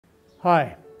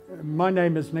Hi, my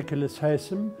name is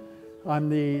Haysom. I'm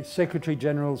the Secretary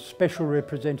General's Special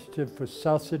Representative for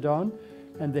South Sudan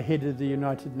and the head of the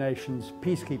United Nations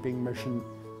Peacekeeping mission,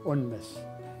 UNMISS.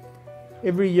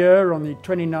 Every year on the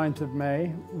 29th of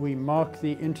May, we mark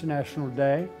the International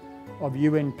Day of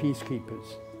UN Peacekeepers.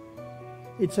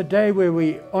 It's a day where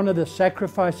we honor the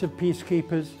sacrifice of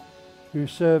peacekeepers who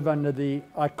serve under the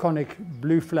iconic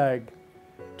blue flag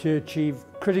to achieve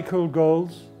critical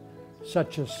goals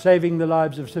such as saving the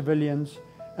lives of civilians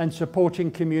and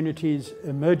supporting communities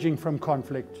emerging from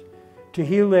conflict, to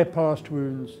heal their past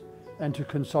wounds and to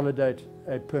consolidate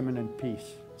a permanent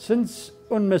peace. Since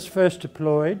UNMISS first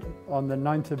deployed on the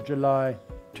 9th of July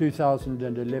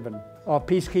 2011, our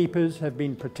peacekeepers have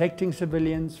been protecting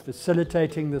civilians,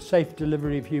 facilitating the safe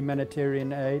delivery of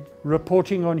humanitarian aid,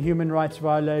 reporting on human rights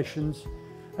violations,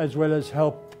 as well as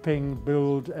helping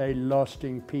build a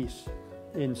lasting peace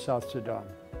in South Sudan.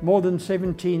 More than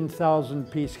 17,000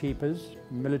 peacekeepers,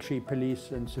 military, police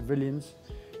and civilians,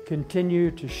 continue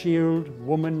to shield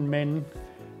women, men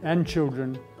and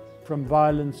children from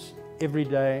violence every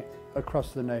day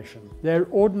across the nation. They're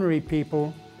ordinary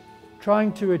people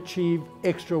trying to achieve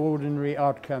extraordinary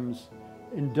outcomes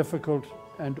in difficult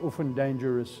and often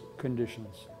dangerous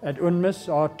conditions. At UNMISS,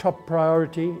 our top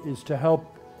priority is to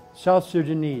help South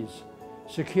Sudanese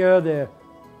secure their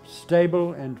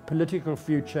stable and political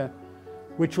future,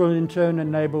 which will in turn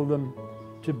enable them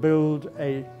to build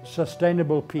a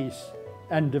sustainable peace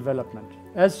and development.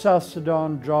 As South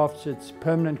Sudan drafts its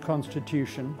permanent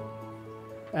constitution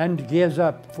and gears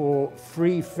up for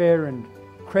free, fair and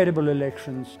credible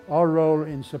elections, our role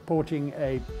in supporting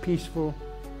a peaceful,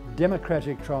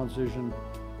 democratic transition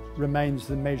remains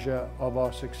the measure of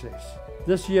our success.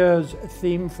 This year's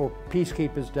theme for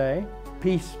Peacekeepers Day,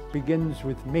 Peace Begins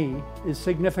With Me, is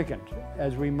significant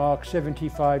as we mark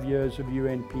 75 years of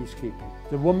UN peacekeeping.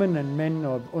 The women and men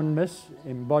of UNMISS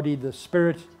embody the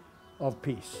spirit of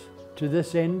peace. To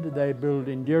this end, they build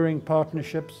enduring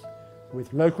partnerships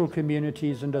with local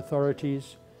communities and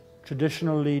authorities,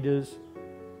 traditional leaders,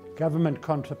 government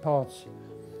counterparts,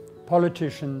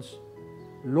 politicians,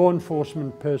 law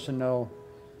enforcement personnel,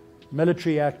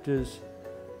 military actors,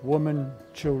 women,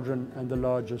 children, and the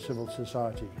larger civil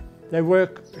society. They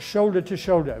work shoulder to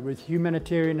shoulder with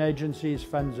humanitarian agencies,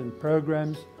 funds and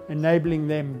programs, enabling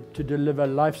them to deliver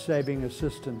life-saving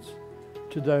assistance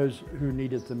to those who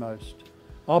need it the most.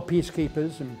 Our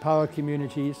peacekeepers empower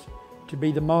communities to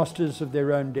be the masters of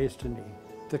their own destiny,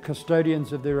 the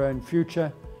custodians of their own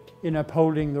future, in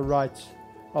upholding the rights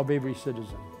of every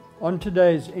citizen. On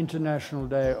today's International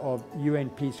Day of UN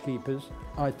Peacekeepers,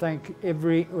 I thank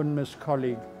every UNMISS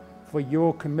colleague for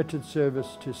your committed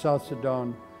service to South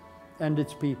Sudan and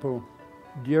its people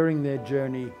during their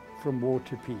journey from war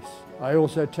to peace. I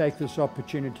also take this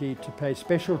opportunity to pay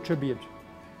special tribute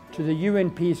to the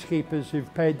UN peacekeepers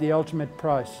who've paid the ultimate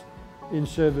price in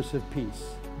service of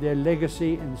peace. Their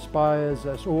legacy inspires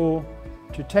us all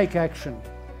to take action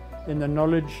in the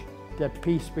knowledge that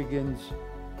peace begins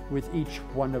with each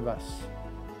one of us.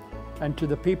 And to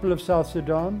the people of South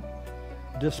Sudan,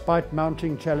 despite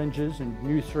mounting challenges and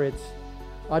new threats,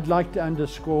 I'd like to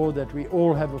underscore that we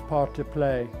all have a part to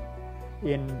play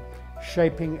in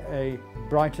shaping a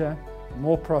brighter,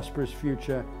 more prosperous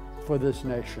future for this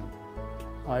nation.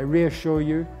 I reassure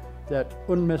you that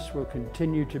UNMISS will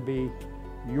continue to be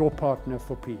your partner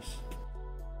for peace.